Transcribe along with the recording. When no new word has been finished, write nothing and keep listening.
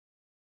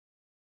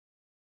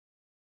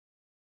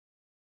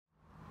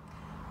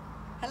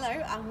Hello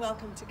and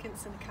welcome to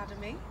Kinston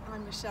Academy.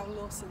 I'm Michelle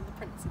Lawson, the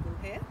principal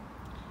here.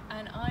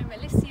 And I'm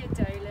Alicia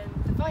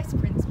Dolan, the Vice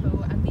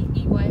Principal and the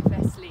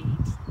EYFS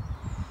Lead.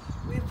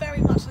 We're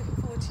very much looking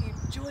forward to you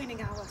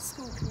joining our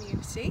school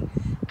community,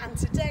 and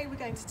today we're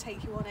going to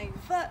take you on a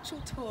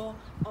virtual tour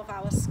of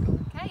our school.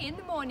 Okay, in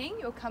the morning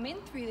you'll come in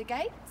through the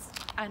gates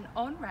and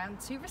on round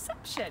to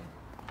reception.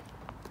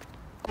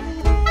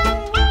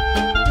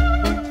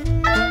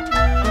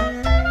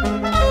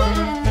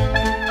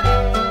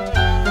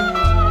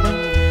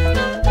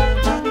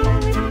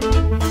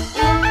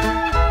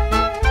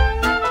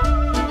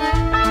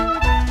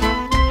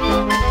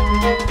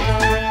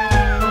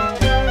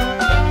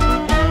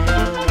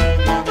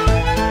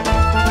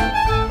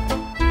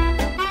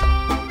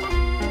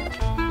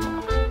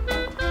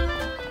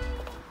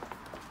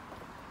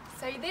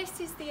 So this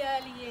is the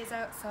early years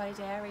outside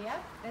area.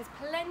 There's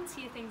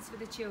plenty of things for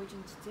the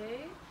children to do.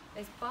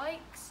 There's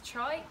bikes,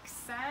 trikes,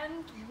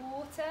 sand,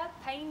 water,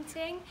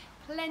 painting,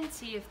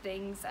 plenty of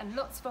things and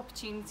lots of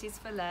opportunities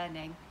for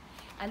learning.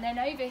 And then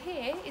over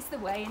here is the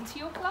way into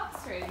your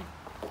classroom.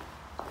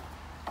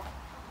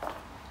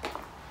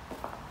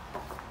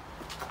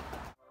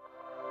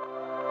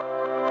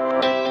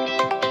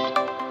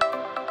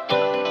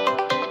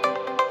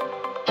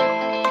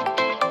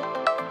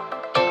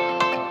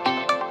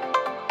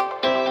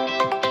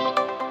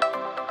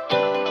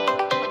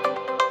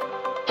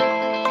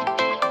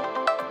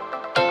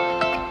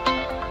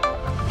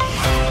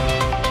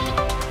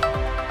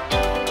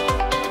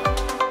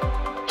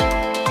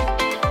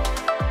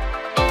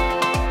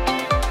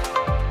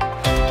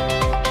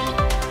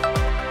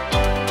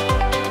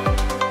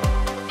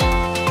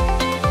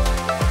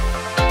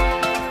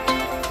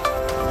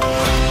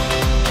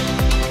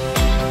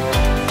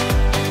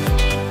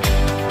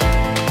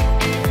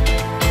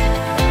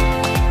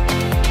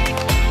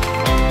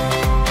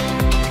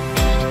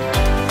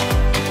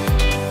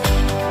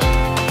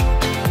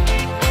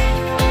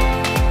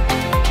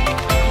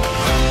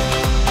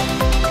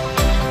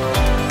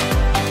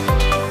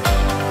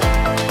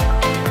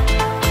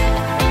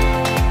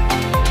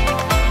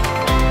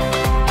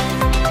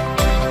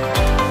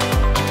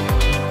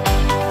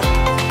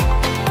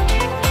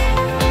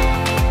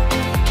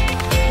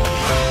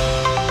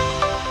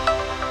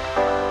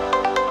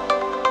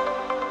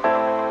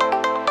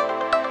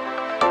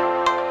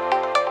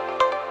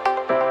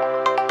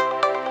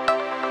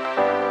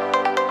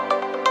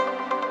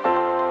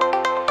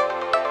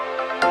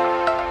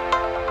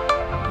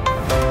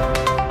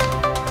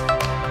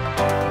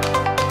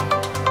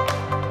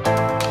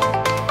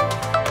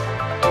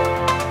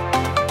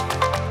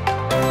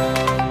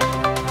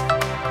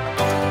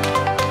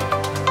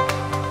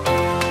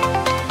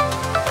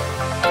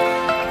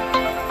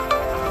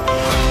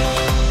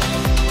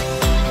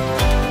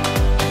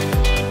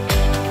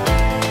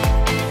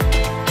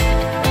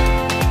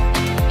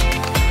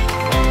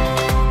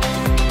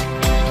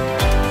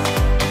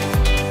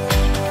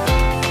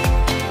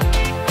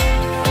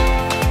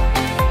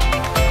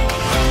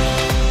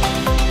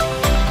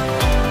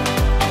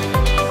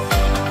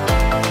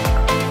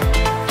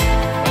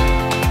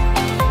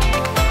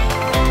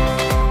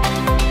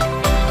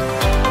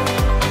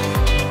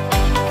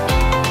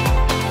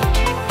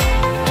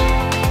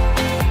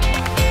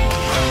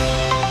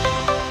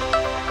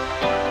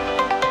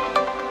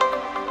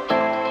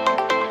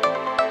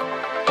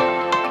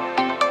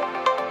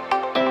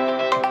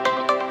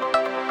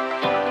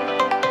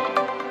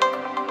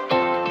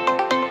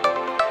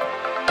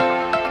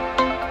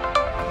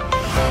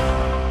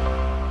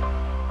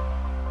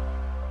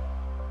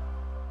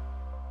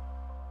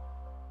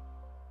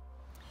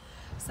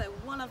 So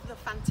one of the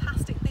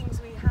fantastic things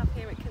we have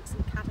here at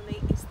Kinston Academy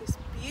is this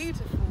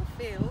beautiful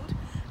field,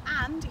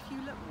 and if you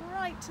look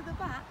right to the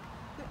back,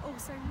 we're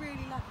also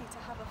really lucky to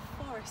have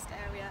a forest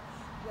area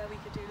where we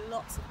could do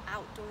lots of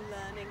outdoor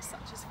learning,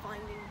 such as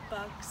finding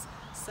bugs,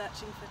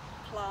 searching for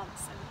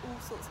plants and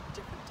all sorts of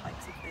different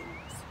types of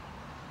things.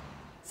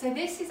 So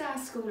this is our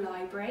school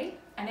library,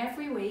 and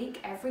every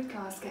week every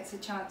class gets a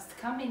chance to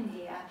come in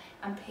here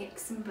and pick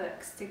some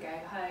books to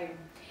go home.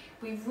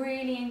 We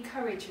really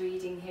encourage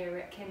reading here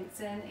at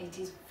Kinston. It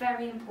is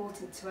very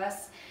important to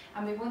us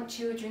and we want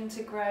children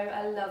to grow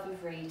a love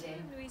of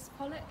reading. I'm Louise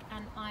Pollock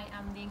and I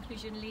am the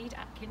Inclusion Lead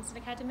at Kinston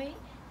Academy.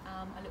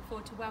 I look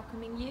forward to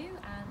welcoming you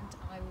and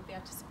I will be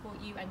able to support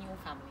you and your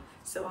family.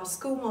 So our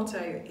school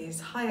motto is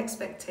high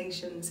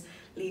expectations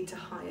lead to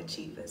high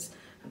achievers,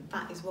 and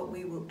that is what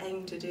we will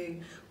aim to do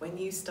when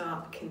you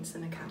start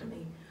Kinston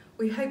Academy.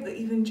 We hope that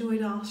you've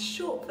enjoyed our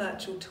short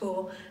virtual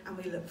tour and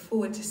we look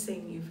forward to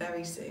seeing you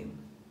very soon.